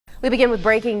We begin with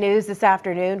breaking news this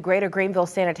afternoon. Greater Greenville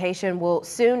Sanitation will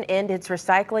soon end its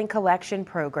recycling collection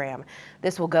program.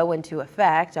 This will go into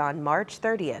effect on March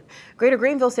 30th. Greater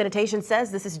Greenville Sanitation says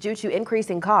this is due to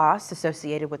increasing costs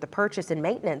associated with the purchase and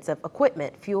maintenance of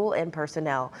equipment, fuel, and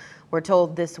personnel. We're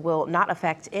told this will not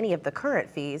affect any of the current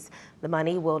fees. The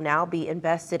money will now be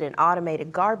invested in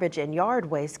automated garbage and yard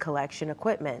waste collection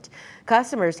equipment.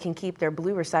 Customers can keep their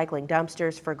blue recycling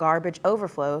dumpsters for garbage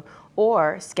overflow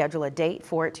or schedule a date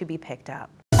for it to be picked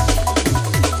up.